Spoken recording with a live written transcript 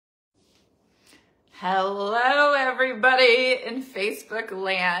Hello, everybody in Facebook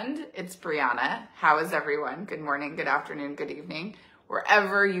land. It's Brianna. How is everyone? Good morning, good afternoon, good evening,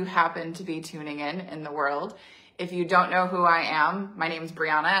 wherever you happen to be tuning in the world. If you don't know who I am, my name is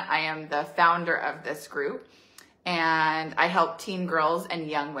Brianna. I am the founder of this group, and I help teen girls and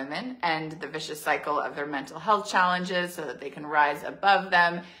young women end the vicious cycle of their mental health challenges so that they can rise above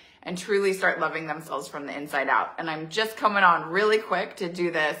them and truly start loving themselves from the inside out. And I'm just coming on really quick to do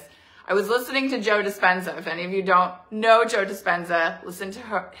this. I was listening to Joe Dispenza. If any of you don't know Joe Dispenza, listen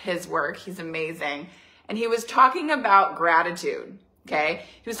to his work. He's amazing. And he was talking about gratitude, okay?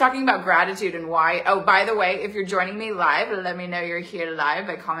 He was talking about gratitude and why. Oh, by the way, if you're joining me live, let me know you're here live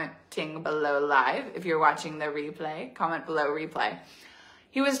by commenting below live. If you're watching the replay, comment below replay.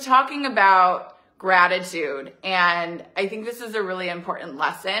 He was talking about gratitude, and I think this is a really important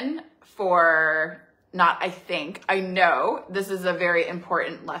lesson for I know this is a very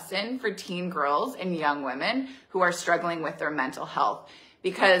important lesson for teen girls and young women who are struggling with their mental health,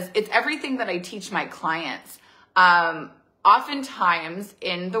 because it's everything that I teach my clients. Oftentimes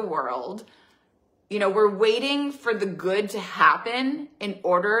in the world, we're waiting for the good to happen in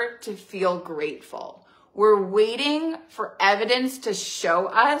order to feel grateful. We're waiting for evidence to show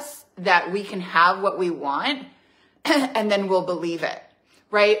us that we can have what we want, and then we'll believe it,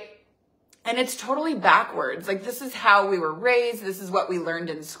 right? And it's totally backwards. Like, this is how we were raised. This is what we learned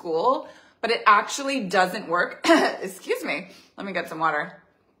in school, but it actually doesn't work. Excuse me. Let me get some water.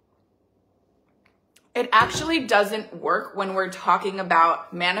 It actually doesn't work when we're talking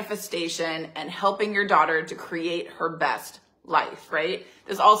about manifestation and helping your daughter to create her best life, right?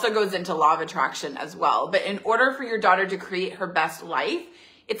 This also goes into law of attraction as well. But in order for your daughter to create her best life,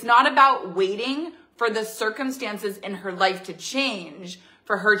 it's not about waiting for the circumstances in her life to change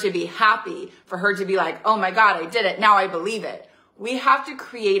for her to be happy, for her to be like, oh my God, I did it. Now I believe it. We have to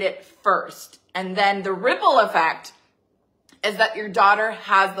create it first. And then the ripple effect is that your daughter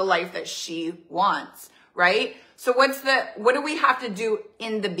has the life that she wants, right? So what do we have to do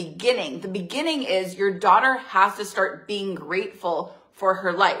in the beginning? The beginning is your daughter has to start being grateful for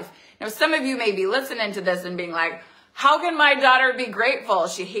her life. Now, some of you may be listening to this and being like, how can my daughter be grateful?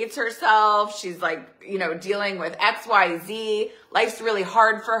 She hates herself. She's like, dealing with X, Y, Z. Life's really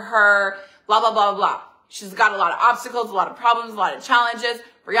hard for her, blah, blah, blah, blah. She's got a lot of obstacles, a lot of problems, a lot of challenges.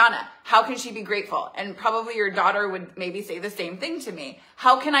 Brianna, how can she be grateful? And probably your daughter would maybe say the same thing to me.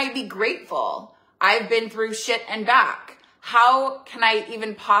 How can I be grateful? I've been through shit and back. How can I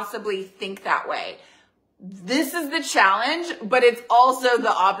even possibly think that way? This is the challenge, but it's also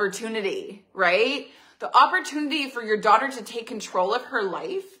the opportunity, right? The opportunity for your daughter to take control of her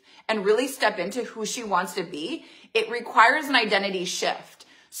life and really step into who she wants to be, it requires an identity shift.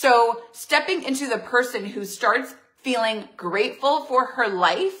 So stepping into the person who starts feeling grateful for her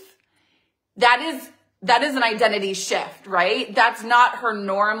life, that is an identity shift, right? That's not her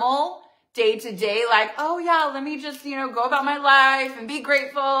normal day to day, like, oh yeah, let me just, go about my life and be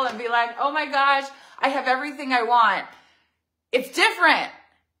grateful and be like, oh my gosh, I have everything I want. It's different.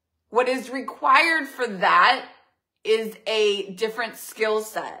 What is required for that is a different skill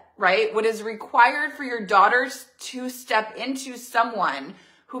set, right? What is required for your daughters to step into someone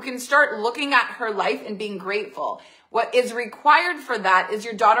who can start looking at her life and being grateful. What is required for that is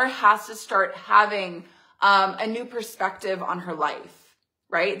your daughter has to start having a new perspective on her life,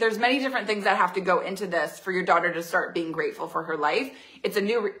 right? There's many different things that have to go into this for your daughter to start being grateful for her life. It's a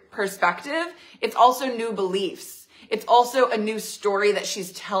new perspective. It's also new beliefs. It's also a new story that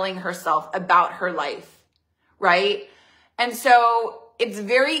she's telling herself about her life, right? And so it's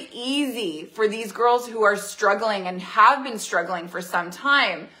very easy for these girls who are struggling and have been struggling for some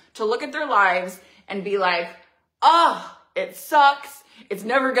time to look at their lives and be like, oh, it sucks. It's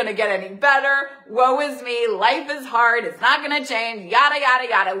never going to get any better. Woe is me. Life is hard. It's not going to change. Yada, yada,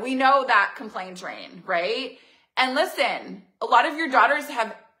 yada. We know that complaint train, right? And listen, a lot of your daughters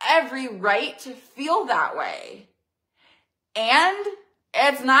have every right to feel that way. And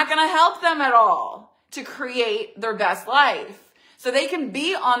it's not going to help them at all to create their best life. So they can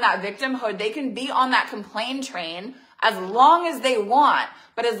be on that victimhood. They can be on that complaint train as long as they want.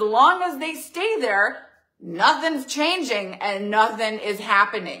 But as long as they stay there, nothing's changing and nothing is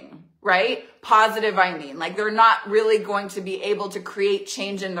happening, right? Positive, I mean. Like, they're not really going to be able to create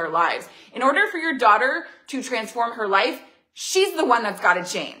change in their lives. In order for your daughter to transform her life, she's the one that's got to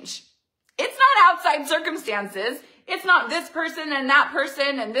change. It's not outside circumstances. It's not this person and that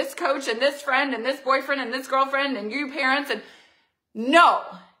person and this coach and this friend and this boyfriend and this girlfriend and you parents. And no,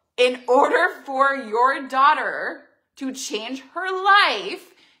 in order for your daughter to change her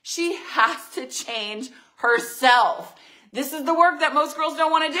life, she has to change herself. This is the work that most girls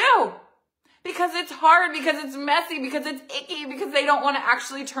don't want to do. Because it's hard, because it's messy, because it's icky, because they don't want to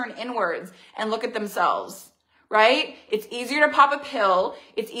actually turn inwards and look at themselves, right? It's easier to pop a pill.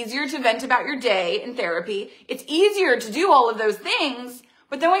 It's easier to vent about your day in therapy. It's easier to do all of those things,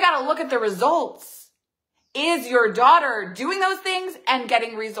 but then we got to look at the results. Is your daughter doing those things and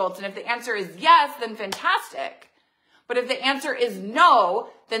getting results? And if the answer is yes, then fantastic. But if the answer is no,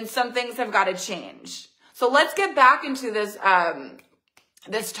 then some things have got to change. So let's get back into this,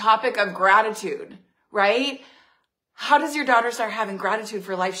 this topic of gratitude, right? How does your daughter start having gratitude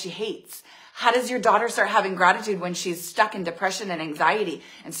for life she hates? How does your daughter start having gratitude when she's stuck in depression and anxiety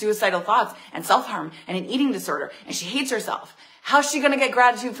and suicidal thoughts and self-harm and an eating disorder and she hates herself? How's she going to get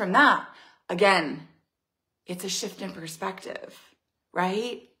gratitude from that? Again, it's a shift in perspective,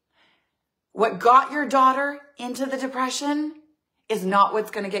 right? What got your daughter into the depression is not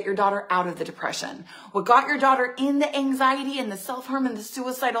what's going to get your daughter out of the depression. What got your daughter in the anxiety and the self-harm and the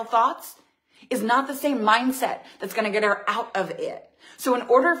suicidal thoughts is not the same mindset that's going to get her out of it. So in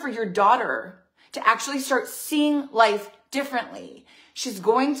order for your daughter to actually start seeing life differently, she's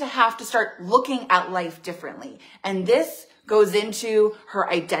going to have to start looking at life differently. And this goes into her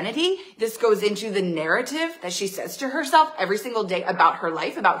identity. This goes into the narrative that she says to herself every single day about her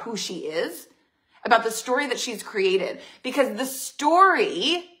life, about who she is, about the story that she's created. Because the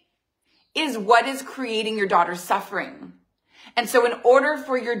story is what is creating your daughter's suffering. And so in order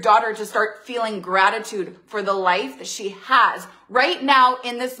for your daughter to start feeling gratitude for the life that she has right now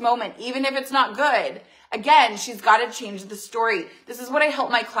in this moment, even if it's not good, again, she's got to change the story. This is what I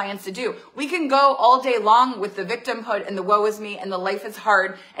help my clients to do. We can go all day long with the victimhood and the woe is me and the life is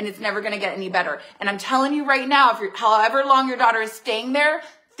hard and it's never going to get any better. And I'm telling you right now, however long your daughter is staying there,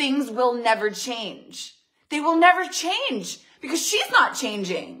 things will never change. They will never change because she's not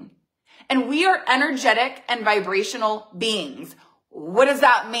changing. And we are energetic and vibrational beings. What does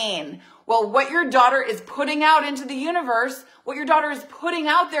that mean? Well, what your daughter is putting out into the universe, what your daughter is putting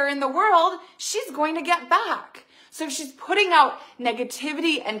out there in the world, she's going to get back. So if she's putting out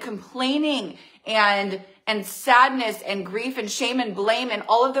negativity and complaining and sadness and grief and shame and blame and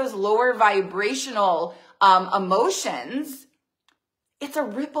all of those lower vibrational emotions, it's a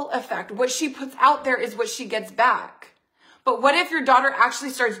ripple effect. What she puts out there is what she gets back. But what if your daughter actually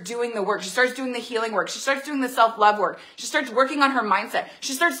starts doing the work? She starts doing the healing work. She starts doing the self-love work. She starts working on her mindset.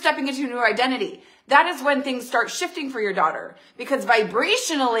 She starts stepping into a new identity. That is when things start shifting for your daughter. Because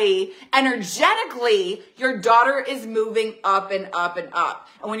vibrationally, energetically, your daughter is moving up and up and up.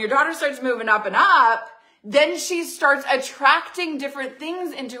 And when your daughter starts moving up and up, then she starts attracting different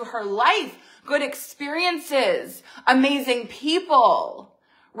things into her life. Good experiences, amazing people,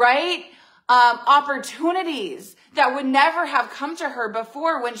 right? Opportunities that would never have come to her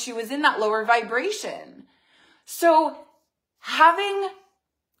before when she was in that lower vibration. So having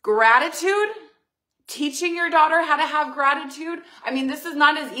gratitude, teaching your daughter how to have gratitude. I mean, this is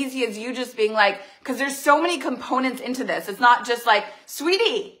not as easy as you just being like, because there's so many components into this. It's not just like,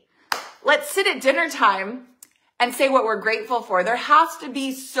 sweetie, let's sit at dinner time and say what we're grateful for. There has to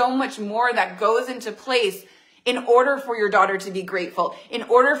be so much more that goes into place in order for your daughter to be grateful, in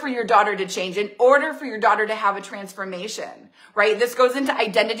order for your daughter to change, in order for your daughter to have a transformation, right? This goes into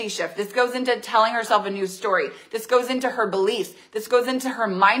identity shift. This goes into telling herself a new story. This goes into her beliefs. This goes into her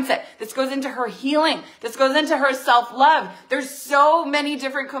mindset. This goes into her healing. This goes into her self-love. There's so many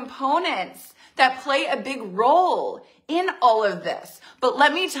different components that play a big role in all of this. But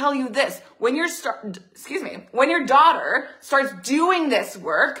let me tell you this, when your daughter starts doing this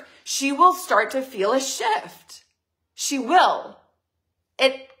work, she will start to feel a shift. She will.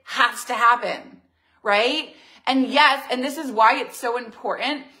 It has to happen, right? And yes, and this is why it's so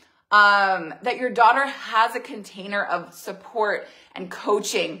important that your daughter has a container of support and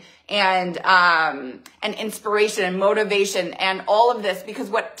coaching and inspiration and motivation and all of this, because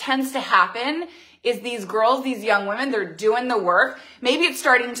what tends to happen is these girls, these young women, they're doing the work. Maybe it's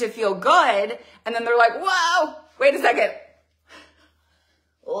starting to feel good. And then they're like, whoa, wait a second.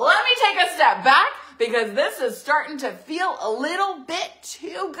 Let me take a step back because this is starting to feel a little bit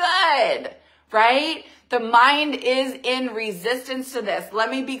too good, right? The mind is in resistance to this.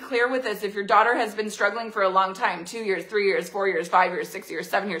 Let me be clear with this. If your daughter has been struggling for a long time, 2 years, 3 years, 4 years, 5 years, 6 years,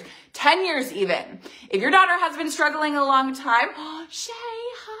 7 years, 10 years even. If your daughter has been struggling a long time, oh, Shay,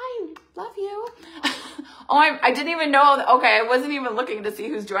 hi, love you. Oh, I didn't even know. Okay, I wasn't even looking to see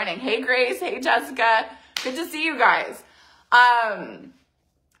who's joining. Hey, Grace. Hey, Jessica. Good to see you guys.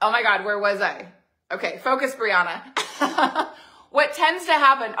 Oh my God, where was I? Okay, focus, Brianna. What tends to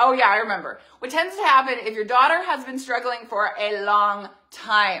happen, oh yeah, I remember. What tends to happen if your daughter has been struggling for a long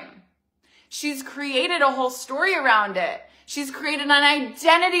time, she's created a whole story around it. She's created an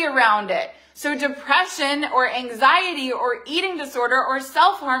identity around it. So depression or anxiety or eating disorder or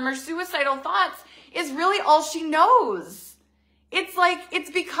self-harm or suicidal thoughts is really all she knows. It's like,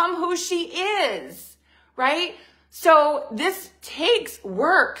 it's become who she is, right? So this takes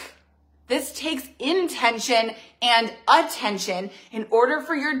work. This takes intention and attention in order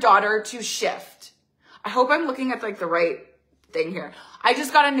for your daughter to shift. I hope I'm looking at like the right thing here. I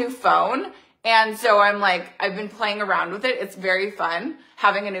just got a new phone. And so I'm like, I've been playing around with it. It's very fun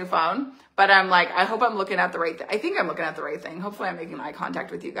having a new phone, but I'm like, I hope I'm looking at the right thing. I think I'm looking at the right thing. Hopefully I'm making eye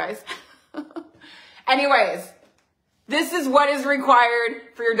contact with you guys. Anyways, this is what is required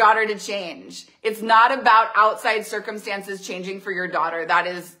for your daughter to change. It's not about outside circumstances changing for your daughter. That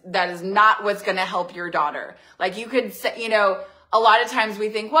is not what's going to help your daughter. Like you could say, you know, a lot of times we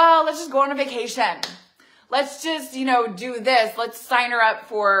think, well, let's just go on a vacation. Let's just, you know, do this. Let's sign her up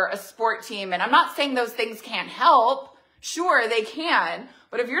for a sport team. And I'm not saying those things can't help. Sure, they can.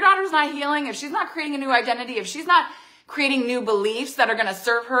 But if your daughter's not healing, if she's not creating a new identity, if she's not creating new beliefs that are going to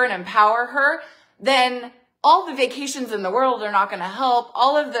serve her and empower her, then all the vacations in the world are not going to help.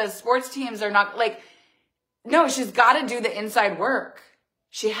 All of the sports teams are not like, no, she's got to do the inside work.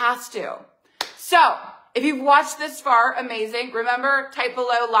 She has to. So if you've watched this far, amazing. Remember, type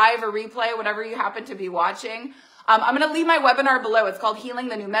below live or replay, whatever you happen to be watching. I'm going to leave my webinar below. It's called Healing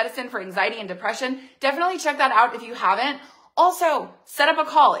the New Medicine for Anxiety and Depression. Definitely check that out if you haven't. Also, set up a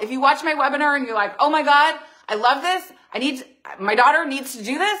call. If you watch my webinar and you're like, oh my God, I love this. My daughter needs to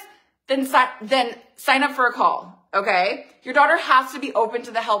do this. Then sign up for a call, okay? Your daughter has to be open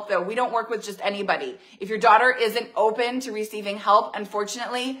to the help though. We don't work with just anybody. If your daughter isn't open to receiving help,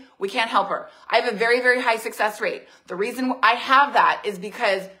 unfortunately, we can't help her. I have a very, very high success rate. The reason I have that is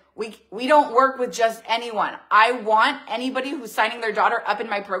because we don't work with just anyone. I want anybody who's signing their daughter up in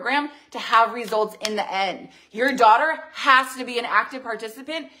my program to have results in the end. Your daughter has to be an active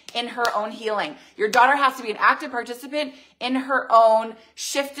participant in her own healing. Your daughter has to be an active participant in her own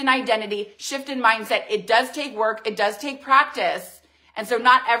shift in identity, shift in mindset. It does take work. It does take practice. And so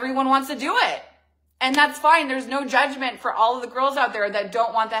not everyone wants to do it. And that's fine. There's no judgment for all of the girls out there that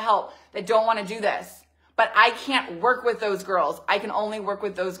don't want the help, that don't want to do this. But I can't work with those girls. I can only work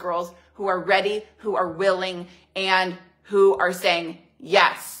with those girls who are ready, who are willing, and who are saying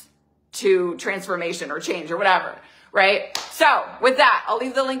yes to transformation or change or whatever, right? So with that, I'll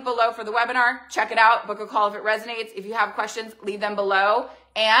leave the link below for the webinar. Check it out. Book a call if it resonates. If you have questions, leave them below.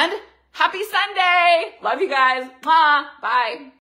 And happy Sunday. Love you guys. Bye.